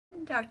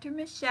Dr.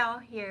 Michelle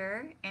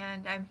here,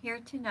 and I'm here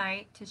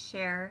tonight to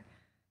share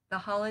the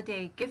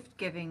holiday gift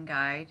giving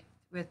guide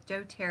with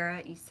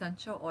doTERRA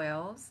Essential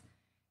Oils.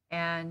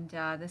 And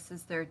this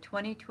is their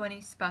 2020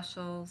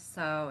 specials,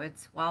 so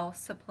it's while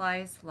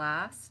supplies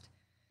last.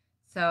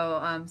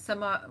 So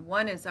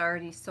one is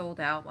already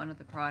sold out, one of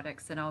the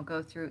products, and I'll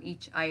go through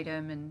each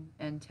item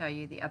and tell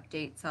you the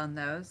updates on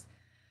those.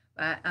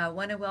 But I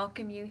want to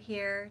welcome you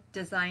here,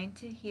 Designed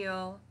to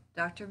Heal,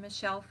 Dr.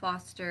 Michelle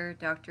Foster,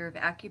 Doctor of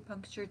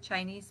Acupuncture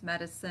Chinese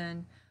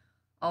Medicine,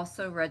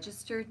 also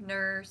registered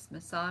nurse,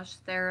 massage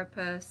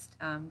therapist.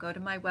 Go to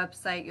my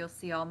website, you'll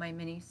see all my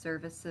many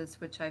services,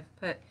 which I've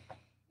put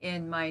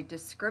in my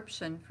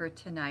description for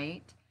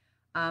tonight.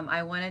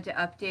 I wanted to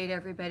update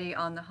everybody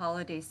on the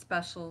holiday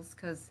specials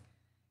because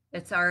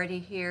it's already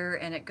here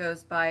and it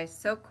goes by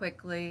so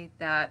quickly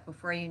that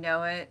before you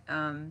know it,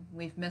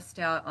 we've missed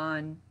out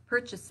on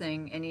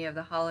purchasing any of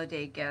the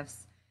holiday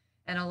gifts.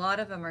 And a lot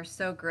of them are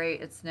so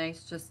great, it's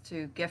nice just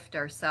to gift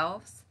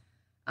ourselves,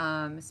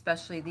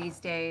 especially these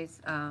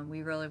days.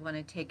 We really want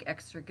to take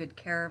extra good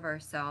care of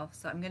ourselves.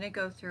 So I'm going to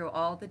go through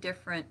all the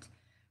different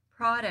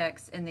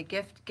products in the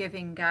gift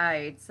giving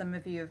guide. Some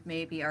of you have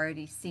maybe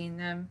already seen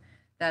them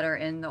that are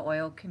in the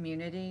oil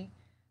community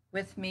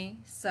with me.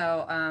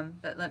 So,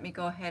 but let me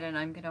go ahead and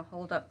I'm going to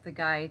hold up the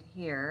guide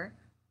here.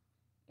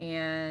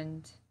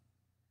 And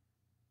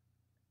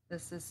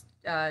this is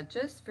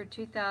just for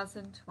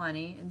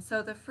 2020. And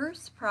so the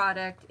first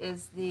product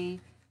is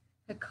the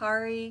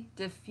Hikari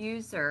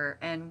diffuser.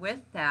 And with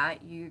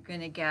that, you're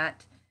going to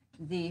get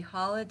the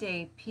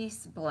Holiday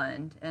Peace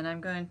Blend. And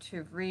I'm going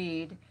to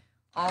read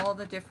all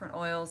the different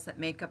oils that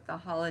make up the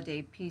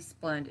Holiday Peace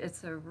Blend.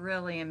 It's a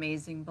really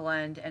amazing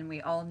blend, and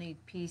we all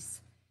need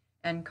peace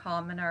and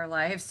calm in our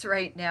lives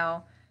right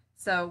now.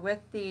 So with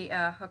the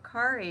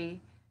Hikari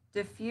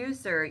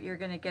diffuser, you're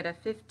going to get a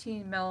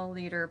 15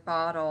 milliliter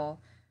bottle,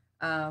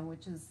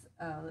 which is,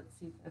 let's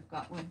see if I've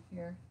got one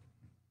here.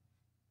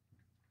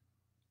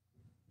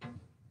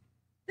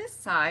 This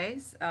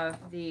size of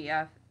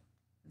the,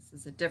 this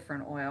is a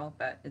different oil,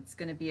 but it's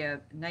going to be a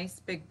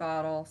nice big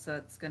bottle, so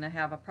it's going to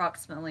have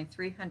approximately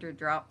 300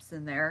 drops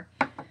in there.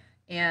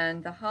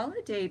 And the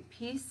Holiday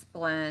Peace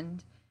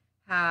Blend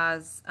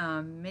has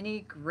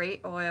many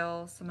great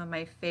oils, some of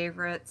my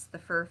favorites, the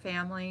fir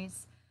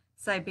families,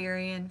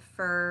 Siberian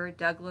fir,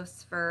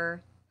 Douglas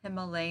fir,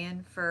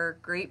 Himalayan fir,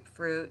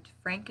 grapefruit,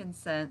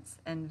 frankincense,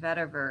 and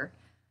vetiver.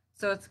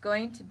 So it's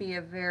going to be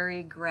a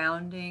very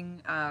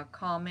grounding,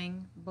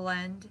 calming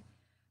blend,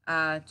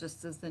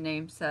 just as the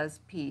name says,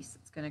 peace.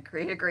 It's going to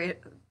create a great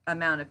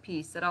amount of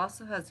peace. It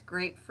also has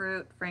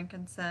grapefruit,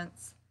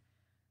 frankincense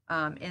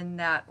in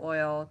that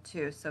oil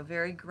too, so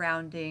very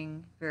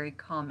grounding, very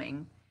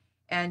calming.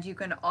 And you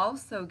can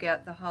also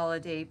get the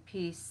Holiday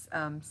Peace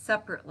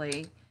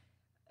separately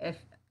if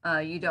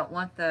you don't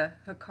want the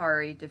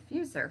Hikari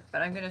diffuser.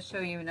 But I'm going to show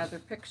you another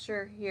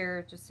picture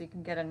here just so you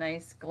can get a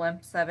nice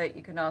glimpse of it.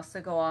 You can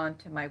also go on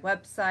to my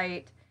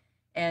website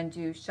and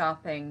do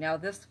shopping. Now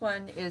this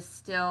one is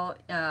still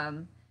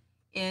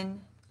in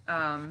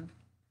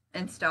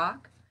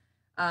stock.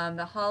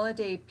 The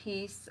Holiday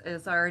Peace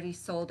is already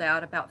sold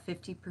out about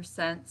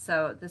 50%.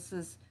 So this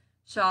is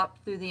shop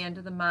through the end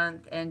of the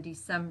month and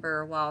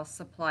December while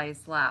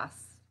supplies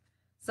last.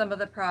 Some of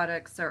the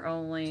products are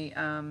only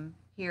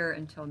here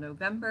until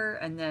November,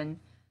 and then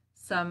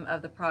some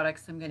of the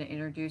products I'm going to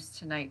introduce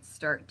tonight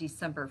start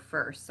December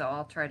 1st. So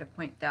I'll try to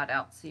point that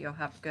out so you'll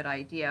have a good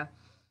idea.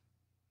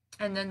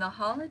 And then the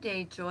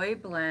Holiday Joy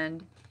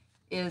Blend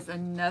is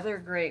another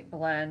great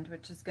blend,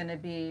 which is going to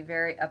be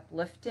very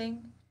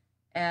uplifting.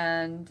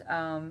 And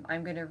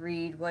I'm going to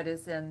read what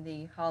is in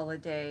the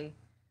Holiday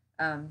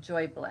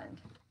Joy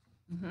Blend.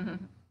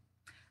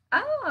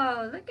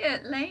 Oh, look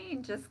at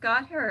Lane just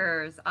got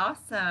hers.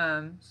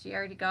 Awesome. She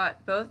already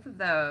got both of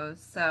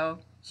those. So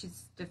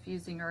she's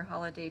diffusing her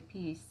Holiday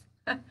Peace.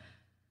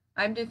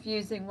 I'm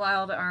diffusing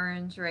wild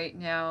orange right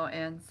now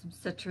and some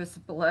citrus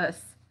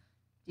bliss,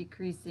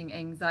 decreasing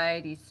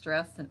anxiety,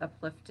 stress, and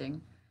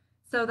uplifting.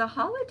 So the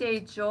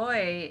Holiday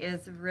Joy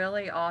is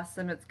really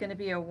awesome. It's going to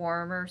be a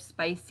warmer,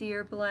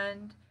 spicier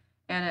blend.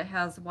 And it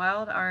has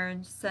wild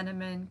orange,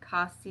 cinnamon,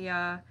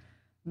 cassia,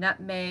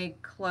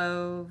 nutmeg,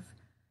 clove,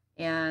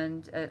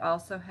 and it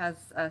also has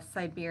a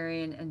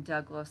Siberian and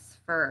Douglas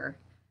fir.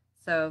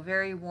 So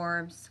very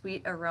warm,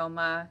 sweet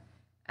aroma,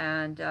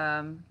 and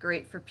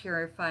great for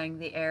purifying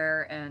the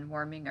air and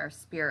warming our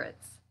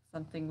spirits,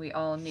 something we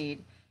all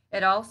need.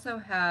 It also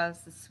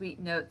has the sweet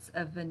notes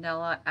of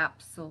vanilla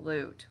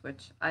absolute,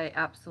 which I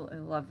absolutely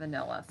love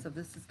vanilla. So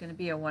this is going to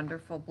be a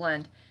wonderful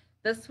blend.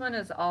 This one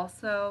is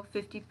also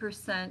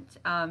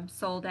 50%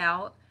 sold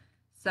out.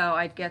 So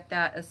I'd get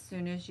that as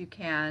soon as you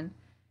can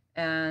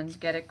and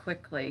get it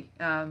quickly.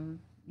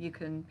 You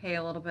can pay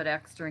a little bit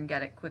extra and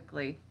get it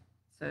quickly.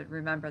 So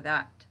remember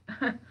that.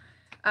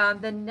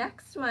 The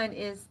next one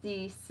is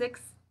the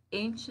 6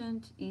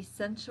 Ancient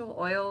Essential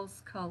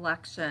Oils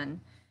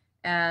Collection.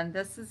 And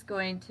this is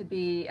going to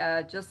be,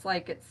 just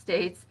like it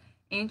states,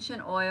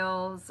 ancient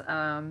oils,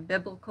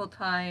 biblical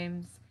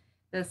times,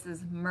 This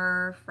is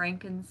myrrh,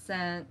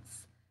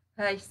 frankincense.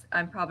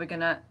 I'm probably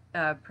going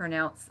to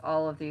pronounce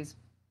all of these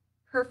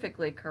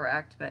perfectly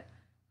correct, but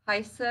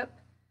hyssop.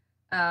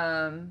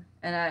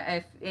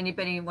 If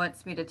anybody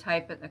wants me to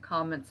type it in the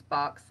comments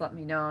box, let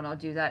me know, and I'll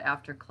do that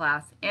after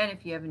class. And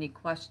if you have any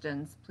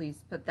questions,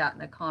 please put that in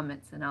the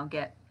comments, and I'll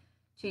get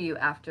to you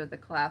after the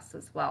class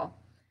as well.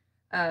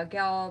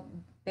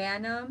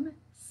 Galbanum,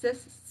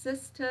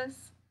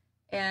 cistus,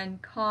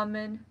 and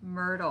common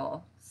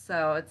myrtle.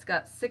 So it's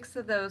got 6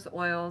 of those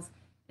oils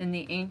in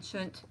the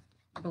Ancient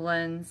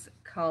Blends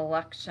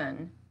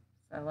collection.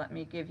 So let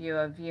me give you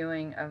a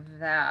viewing of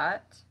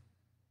that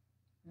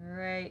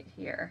right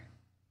here.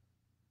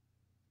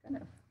 It's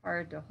kind of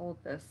hard to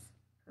hold this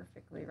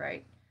perfectly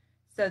right.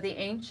 So the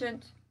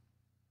Ancient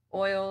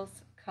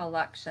Oils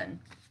collection.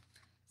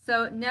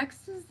 So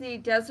next is the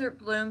Desert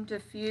Bloom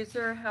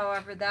Diffuser.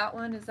 However, that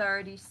one is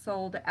already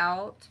sold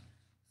out.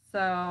 So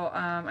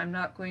I'm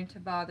not going to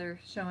bother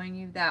showing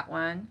you that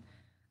one.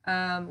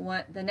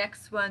 The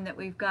next one that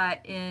we've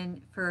got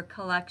in for a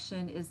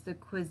collection is the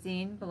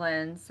Cuisine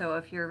Blends. So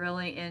if you're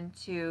really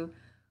into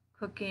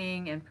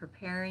cooking and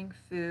preparing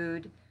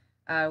food,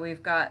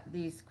 we've got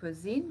these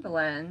Cuisine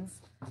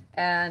Blends,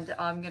 and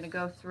I'm going to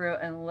go through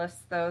and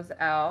list those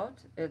out.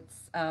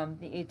 It's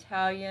the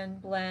Italian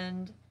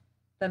blend,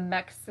 the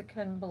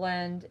Mexican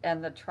blend,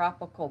 and the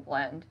tropical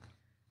blend.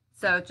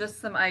 So just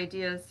some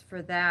ideas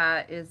for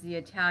that is the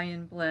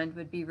Italian blend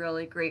would be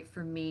really great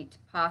for meat,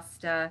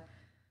 pasta,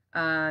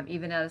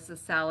 even as a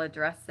salad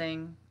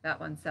dressing. That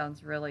one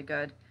sounds really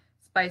good.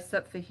 Spice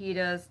up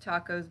fajitas,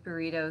 tacos,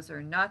 burritos,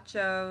 or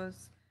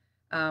nachos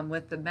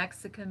with the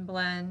Mexican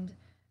blend.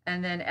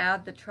 And then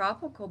add the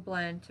tropical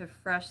blend to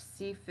fresh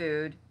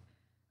seafood,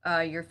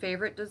 your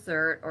favorite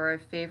dessert, or a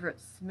favorite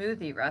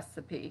smoothie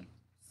recipe.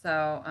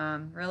 So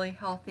really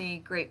healthy,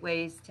 great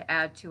ways to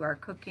add to our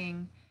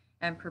cooking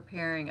and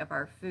preparing of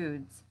our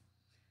foods.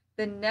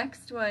 The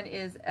next one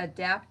is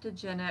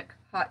Adaptogenic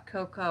Hot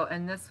Cocoa,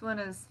 and this one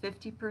is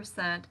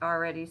 50%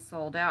 already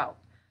sold out.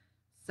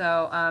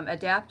 So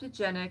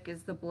Adaptogenic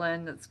is the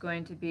blend that's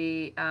going to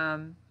be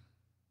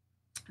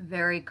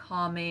very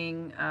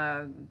calming,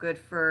 good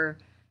for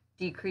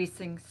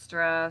decreasing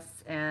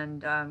stress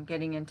and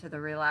getting into the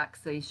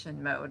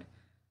relaxation mode.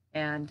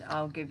 And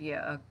I'll give you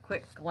a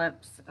quick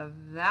glimpse of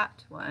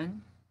that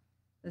one.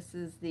 This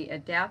is the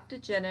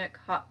Adaptogenic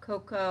Hot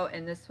Cocoa,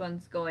 and this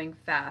one's going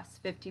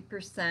fast,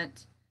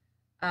 50%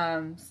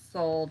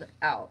 sold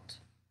out.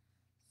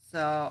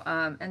 So,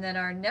 and then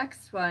our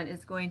next one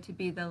is going to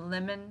be the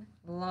Lemon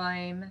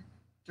Lime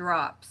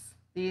Drops.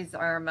 These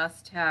are a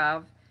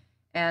must-have,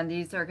 and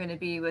these are going to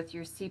be with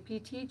your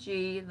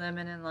CPTG,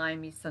 lemon and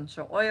lime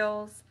essential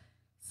oils,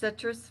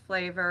 citrus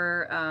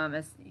flavor.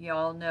 As you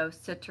all know,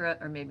 citrus,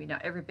 or maybe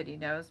not everybody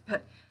knows,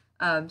 but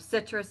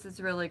citrus is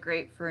really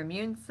great for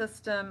immune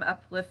system,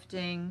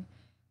 uplifting,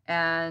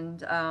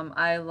 and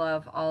I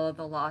love all of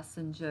the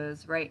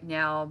lozenges. Right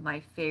now, my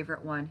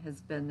favorite one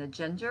has been the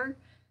ginger,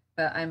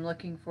 but I'm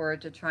looking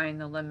forward to trying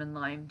the lemon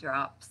lime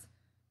drops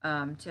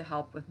to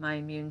help with my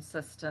immune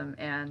system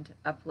and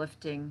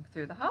uplifting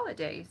through the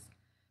holidays.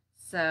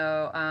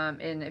 So,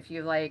 and if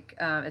you like,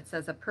 it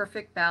says a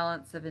perfect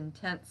balance of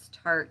intense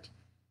tart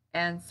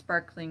and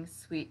sparkling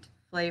sweet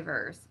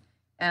flavors.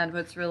 And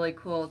what's really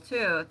cool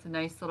too, it's a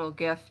nice little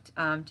gift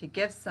to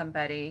give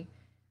somebody,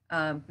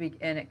 and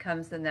it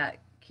comes in that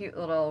cute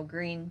little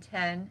green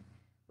tin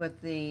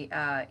with the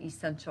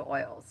essential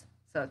oils.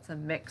 So it's a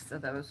mix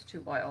of those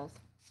 2 oils.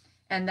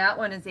 And that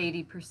one is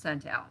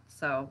 80% out.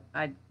 So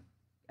I'd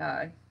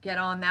get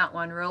on that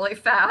one really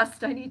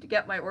fast. I need to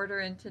get my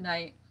order in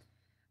tonight.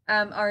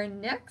 Our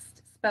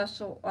next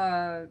special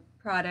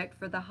product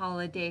for the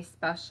holiday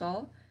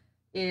special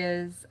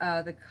is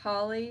the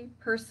Kali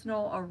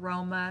Personal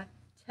Aroma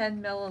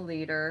 10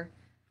 milliliter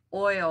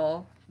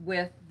oil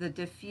with the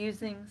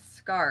diffusing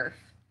scarf.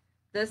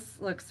 This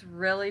looks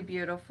really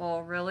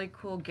beautiful, really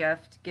cool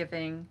gift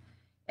giving.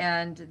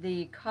 And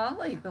the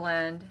Kali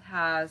blend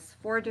has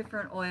 4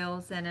 different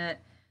oils in it.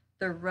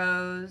 The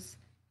rose,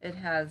 it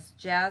has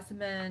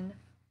jasmine,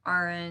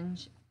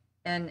 orange,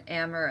 and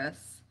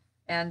amorous.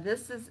 And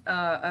this is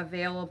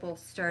available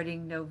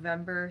starting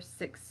November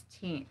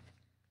 16th.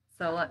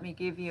 So let me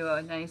give you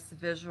a nice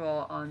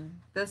visual on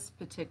this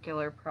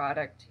particular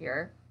product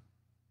here.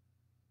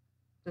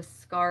 The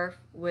scarf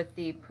with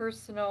the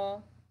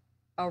personal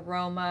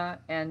aroma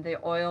and the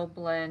oil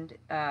blend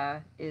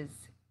is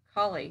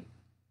Kali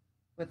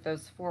with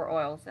those 4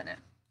 oils in it.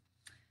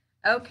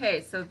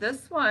 Okay, so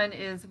this one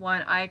is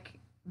one I'm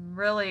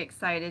really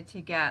excited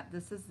to get.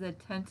 This is the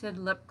tinted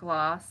lip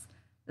gloss.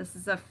 This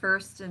is a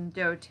first in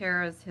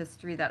Doterra's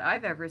history that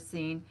I've ever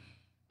seen.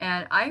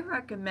 And I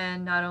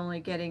recommend not only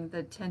getting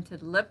the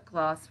tinted lip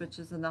gloss, which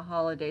is in the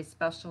holiday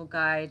special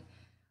guide,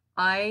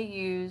 I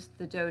use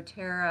the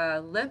Doterra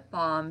lip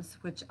balms,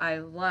 which I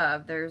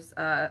love. There's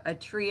a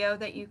trio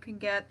that you can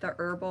get, the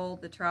Herbal,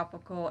 the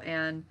Tropical,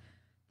 and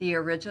the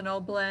Original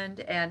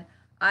blend. And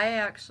I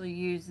actually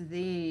use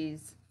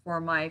these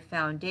for my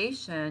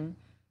foundation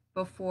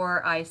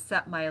before I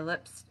set my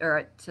lips,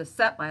 or to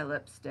set my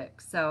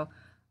lipstick. So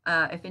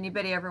If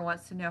anybody ever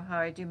wants to know how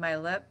I do my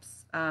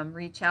lips,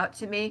 reach out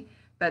to me.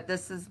 But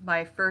this is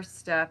my first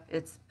step.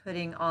 It's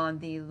putting on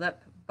the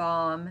lip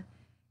balm.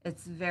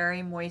 It's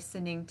very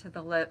moistening to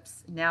the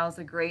lips. Now's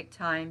a great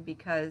time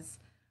because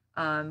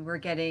we're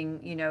getting,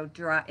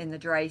 dry in the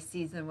dry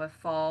season with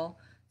fall.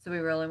 So we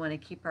really want to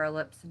keep our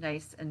lips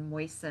nice and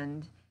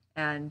moistened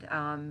and,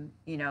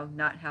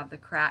 not have the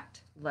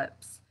cracked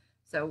lips.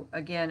 So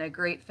again, a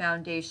great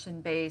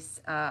foundation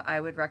base. I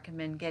would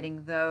recommend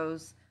getting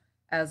those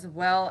as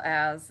well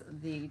as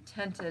the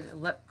tinted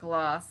lip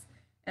gloss.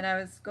 And I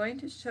was going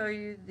to show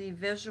you the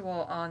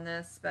visual on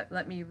this, but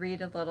let me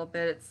read a little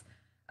bit. It's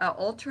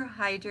ultra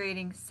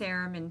hydrating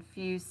serum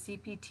infused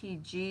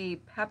CPTG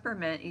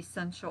peppermint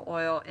essential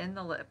oil in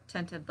the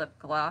tinted lip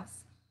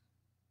gloss.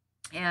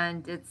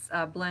 And it's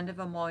a blend of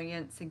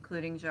emollients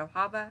including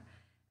jojoba,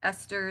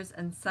 esters,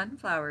 and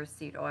sunflower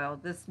seed oil.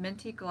 This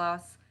minty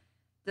gloss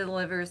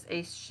delivers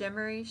a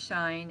shimmery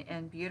shine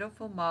and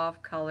beautiful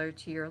mauve color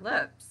to your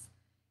lips.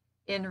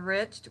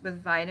 Enriched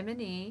with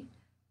vitamin E,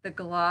 the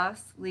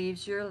gloss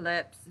leaves your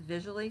lips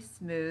visually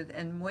smooth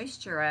and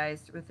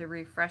moisturized with a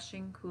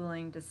refreshing,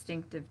 cooling,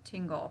 distinctive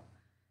tingle.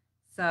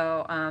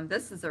 So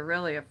this is a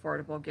really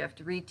affordable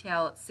gift.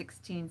 Retail at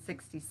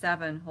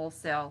 $16.67,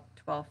 wholesale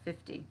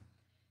 $12.50.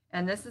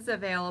 And this is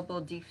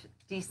available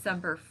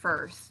December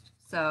 1st.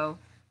 So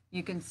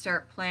you can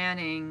start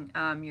planning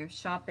your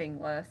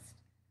shopping list.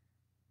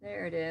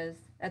 There it is.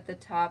 At the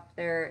top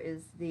there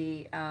is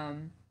the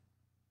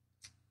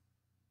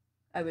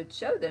I would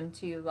show them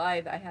to you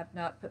live. I have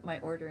not put my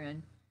order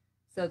in.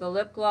 So the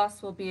lip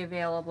gloss will be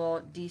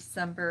available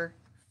December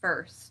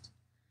 1st.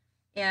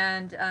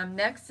 And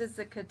next is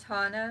the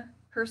Katana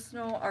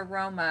Personal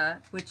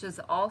Aroma, which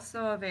is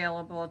also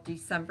available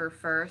December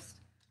 1st.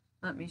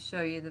 Let me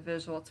show you the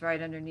visual. It's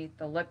right underneath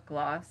the lip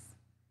gloss.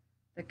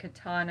 The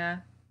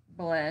Katana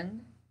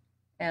Blend.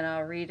 And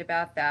I'll read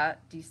about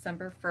that.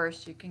 December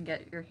 1st, you can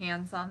get your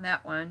hands on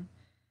that one.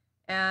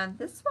 And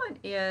this one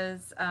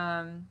is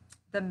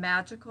the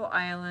Magical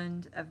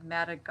Island of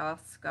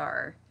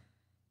Madagascar.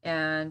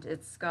 And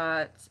it's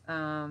got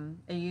a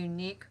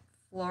unique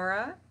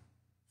flora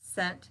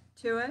scent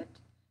to it,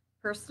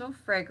 personal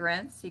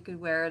fragrance. You could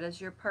wear it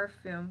as your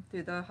perfume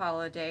through the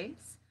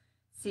holidays.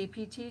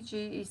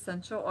 CPTG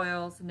essential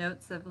oils,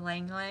 notes of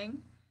ylang ylang,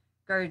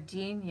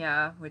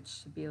 gardenia, which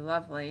should be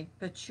lovely,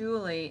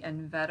 patchouli,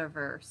 and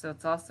vetiver. So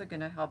it's also going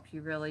to help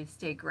you really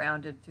stay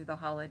grounded through the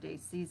holiday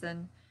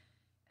season.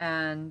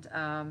 And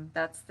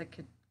that's the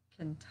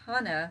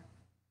Katana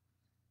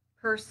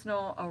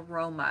Personal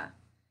Aroma.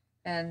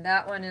 And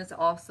that one is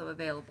also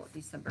available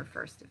December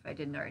 1st, if I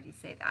didn't already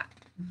say that.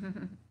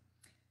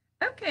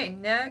 Okay,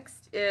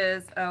 next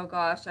is, oh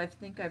gosh, I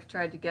think I've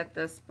tried to get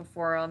this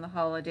before on the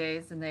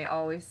holidays and they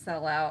always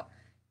sell out.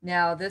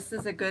 Now, this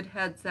is a good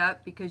heads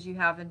up because you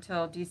have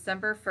until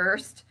December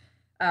 1st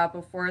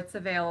before it's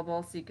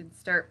available, so you can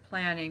start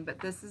planning. But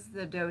this is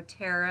the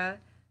doTERRA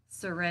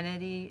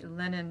Serenity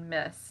Linen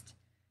Mist.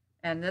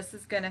 And this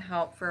is going to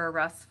help for a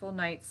restful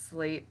night's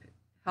sleep,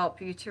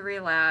 help you to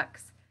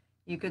relax.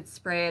 You could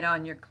spray it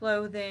on your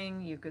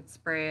clothing, you could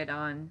spray it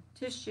on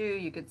tissue,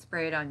 you could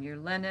spray it on your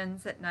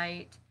linens at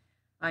night,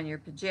 on your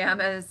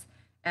pajamas.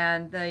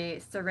 And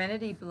the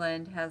Serenity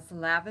Blend has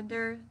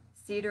lavender,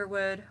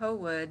 cedarwood, hoe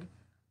wood,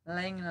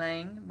 ylang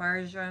ylang,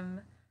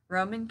 marjoram,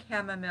 Roman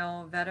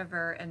chamomile,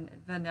 vetiver, and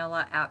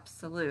vanilla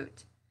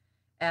absolute,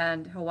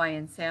 and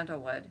Hawaiian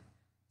sandalwood.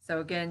 So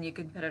again, you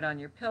can put it on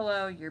your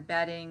pillow, your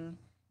bedding,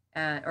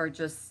 or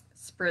just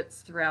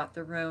spritz throughout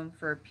the room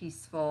for a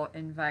peaceful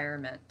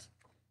environment.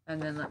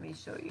 And then let me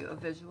show you a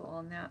visual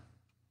on that.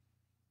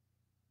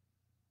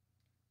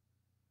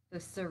 The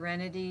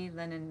Serenity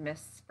Linen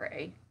Mist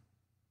Spray.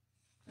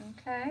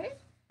 Okay.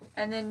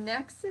 And then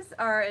next is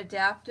our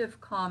Adaptive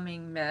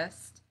Calming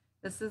Mist.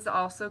 This is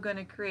also going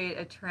to create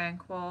a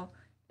tranquil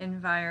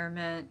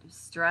environment,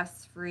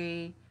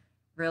 stress-free,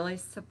 really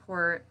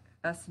support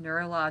us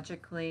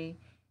neurologically.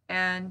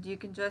 And you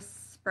can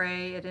just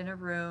spray it in a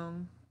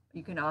room.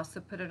 You can also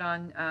put it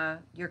on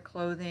your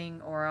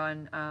clothing or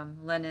on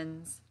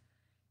linens.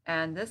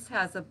 And this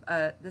has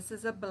this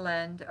is a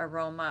blend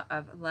aroma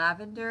of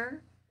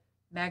lavender,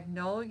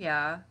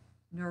 magnolia,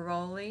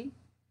 neroli,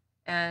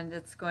 and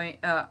it's going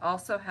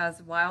also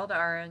has wild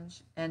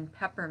orange and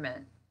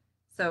peppermint.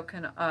 So it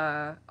can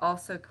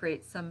also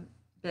create some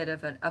bit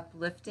of an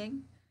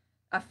uplifting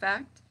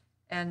effect.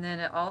 And then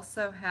it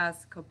also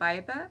has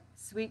copaiba,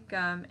 sweet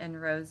gum,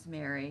 and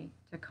rosemary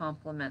to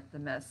complement the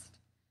mist.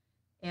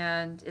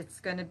 And it's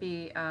going to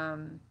be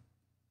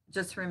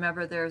just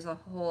remember there's a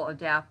whole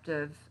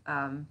adaptive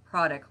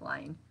product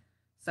line.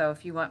 So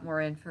if you want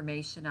more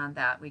information on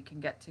that, we can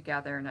get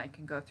together and I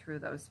can go through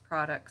those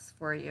products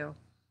for you.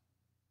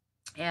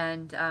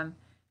 And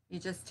you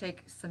just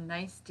take some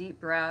nice deep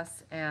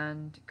breaths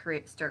and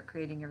start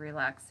creating a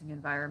relaxing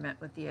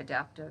environment with the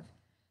adaptive.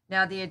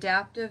 Now the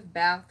adaptive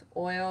bath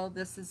oil,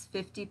 this is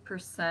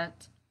 50%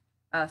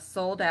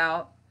 sold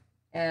out.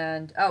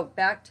 And oh,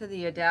 back to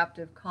the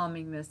adaptive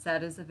calming mist,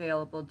 that is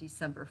available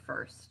December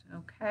 1st.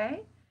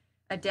 Okay.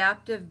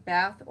 Adaptive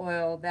Bath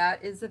Oil.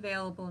 That is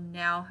available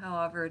now.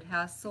 However, it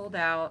has sold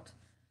out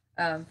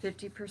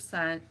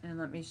 50%. And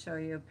let me show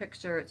you a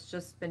picture. It's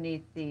just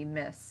beneath the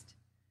mist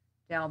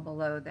down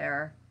below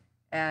there.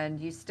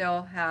 And you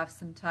still have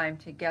some time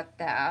to get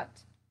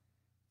that.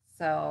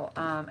 So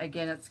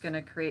again, it's going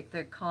to create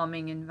the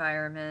calming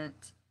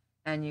environment,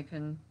 and you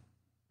can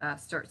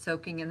start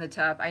soaking in the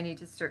tub. I need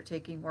to start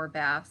taking more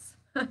baths.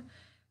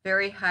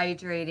 Very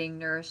hydrating,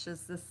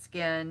 nourishes the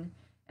skin.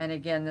 And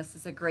again, this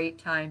is a great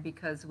time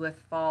because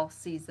with fall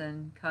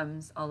season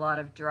comes a lot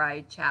of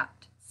dry,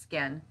 chapped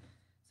skin.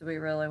 So we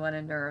really want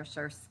to nourish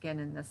our skin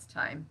in this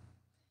time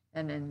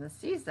and in the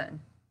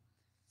season.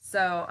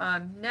 So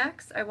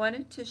next, I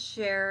wanted to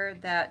share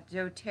that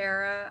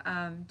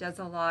doTERRA does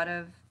a lot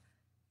of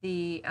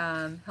the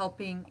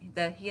helping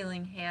the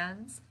Healing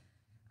Hands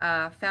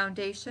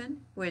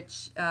Foundation,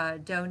 which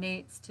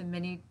donates to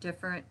many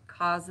different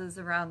causes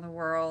around the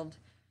world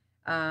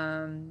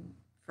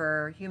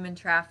for human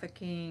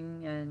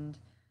trafficking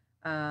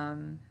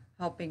and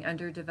helping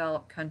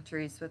underdeveloped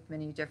countries with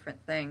many different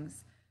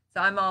things. So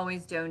I'm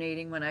always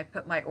donating. When I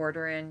put my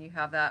order in, you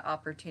have that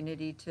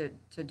opportunity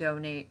to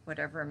donate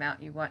whatever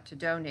amount you want to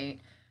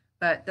donate.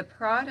 But the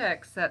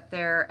products that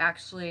they're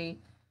actually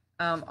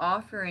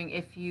offering,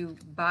 if you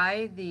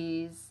buy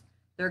these,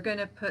 they're going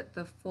to put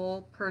the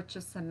full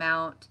purchase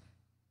amount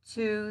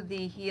to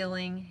the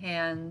Healing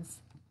Hands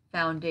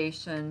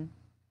Foundation.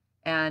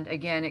 And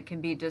again, it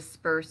can be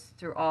dispersed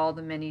through all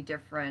the many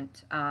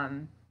different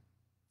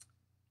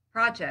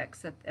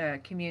projects,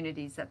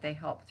 communities that they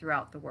help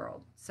throughout the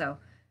world. So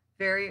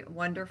very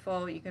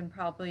wonderful. You can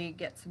probably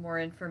get some more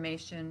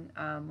information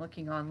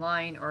looking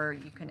online, or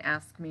you can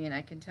ask me and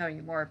I can tell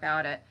you more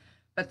about it.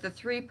 But the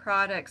three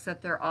products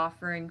that they're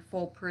offering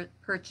full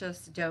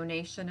purchase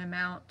donation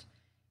amount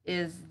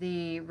is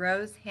the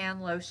Rose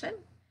Hand Lotion,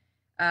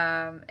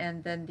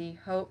 and then the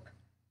Hope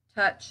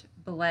Touch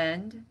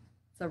Blend.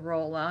 It's a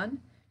roll-on,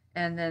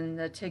 and then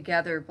the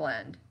Together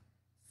Blend.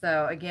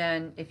 So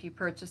again, if you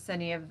purchase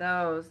any of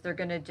those, they're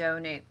going to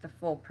donate the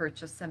full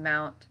purchase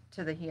amount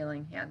to the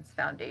Healing Hands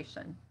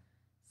Foundation.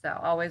 So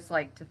I always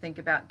like to think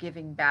about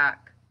giving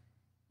back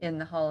in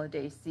the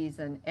holiday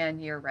season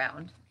and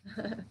year-round.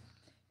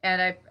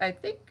 And I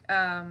think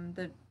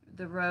the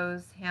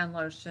Rose Hand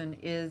Lotion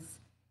is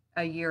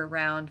a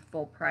year-round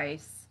full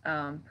price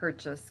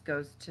purchase,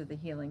 goes to the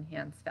Healing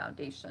Hands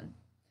Foundation.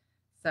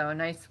 So a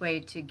nice way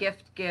to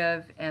gift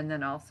give and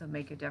then also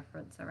make a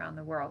difference around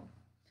the world.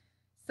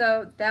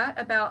 So that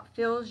about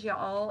fills you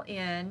all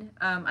in.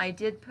 I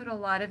did put a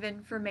lot of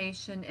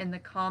information in the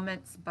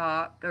comments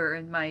box or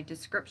in my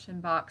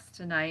description box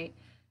tonight.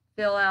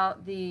 Fill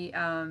out the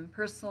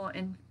personal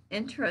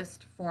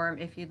interest form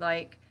if you'd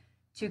like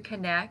to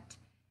connect,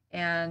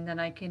 and then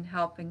I can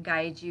help and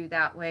guide you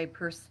that way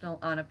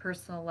on a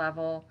personal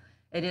level.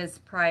 It is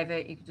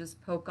private. You can just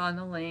poke on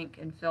the link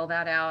and fill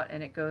that out,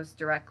 and it goes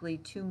directly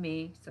to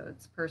me, so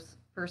it's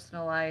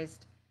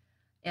personalized.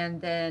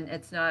 And then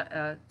it's not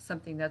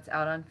something that's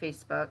out on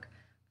Facebook.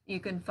 You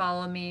can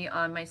follow me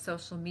on my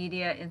social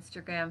media,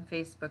 Instagram,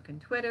 Facebook, and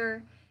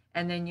Twitter.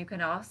 And then you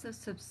can also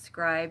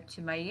subscribe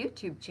to my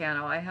YouTube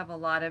channel. I have a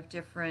lot of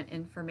different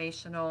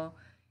informational,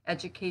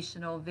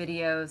 educational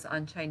videos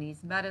on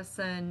Chinese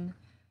medicine,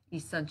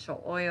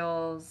 essential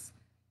oils,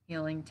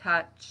 healing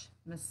touch,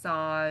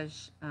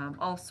 massage,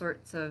 all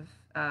sorts of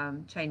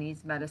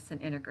Chinese medicine,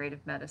 integrative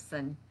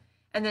medicine,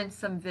 and then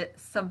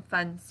some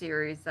fun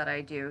series that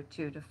I do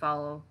too to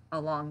follow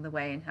along the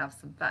way and have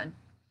some fun.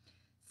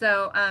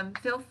 So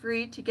feel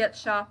free to get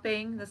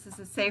shopping. This is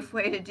a safe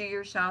way to do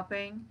your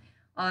shopping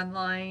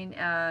online,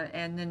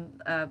 and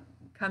then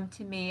come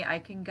to me. I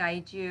can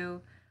guide you.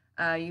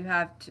 You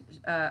have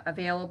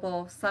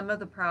available some of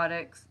the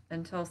products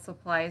until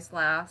supplies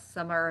last.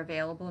 Some are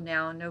available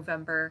now in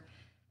November.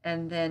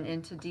 And then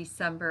into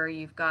December,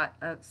 you've got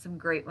some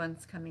great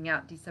ones coming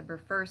out December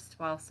 1st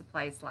while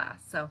supplies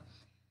last. So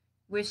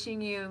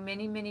wishing you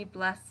many, many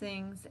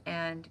blessings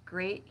and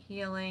great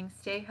healing.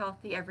 Stay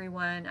healthy,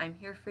 everyone. I'm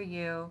here for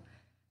you,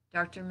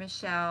 Dr.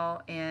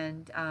 Michelle,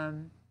 and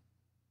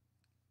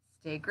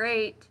stay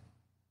great.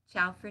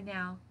 Ciao for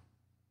now.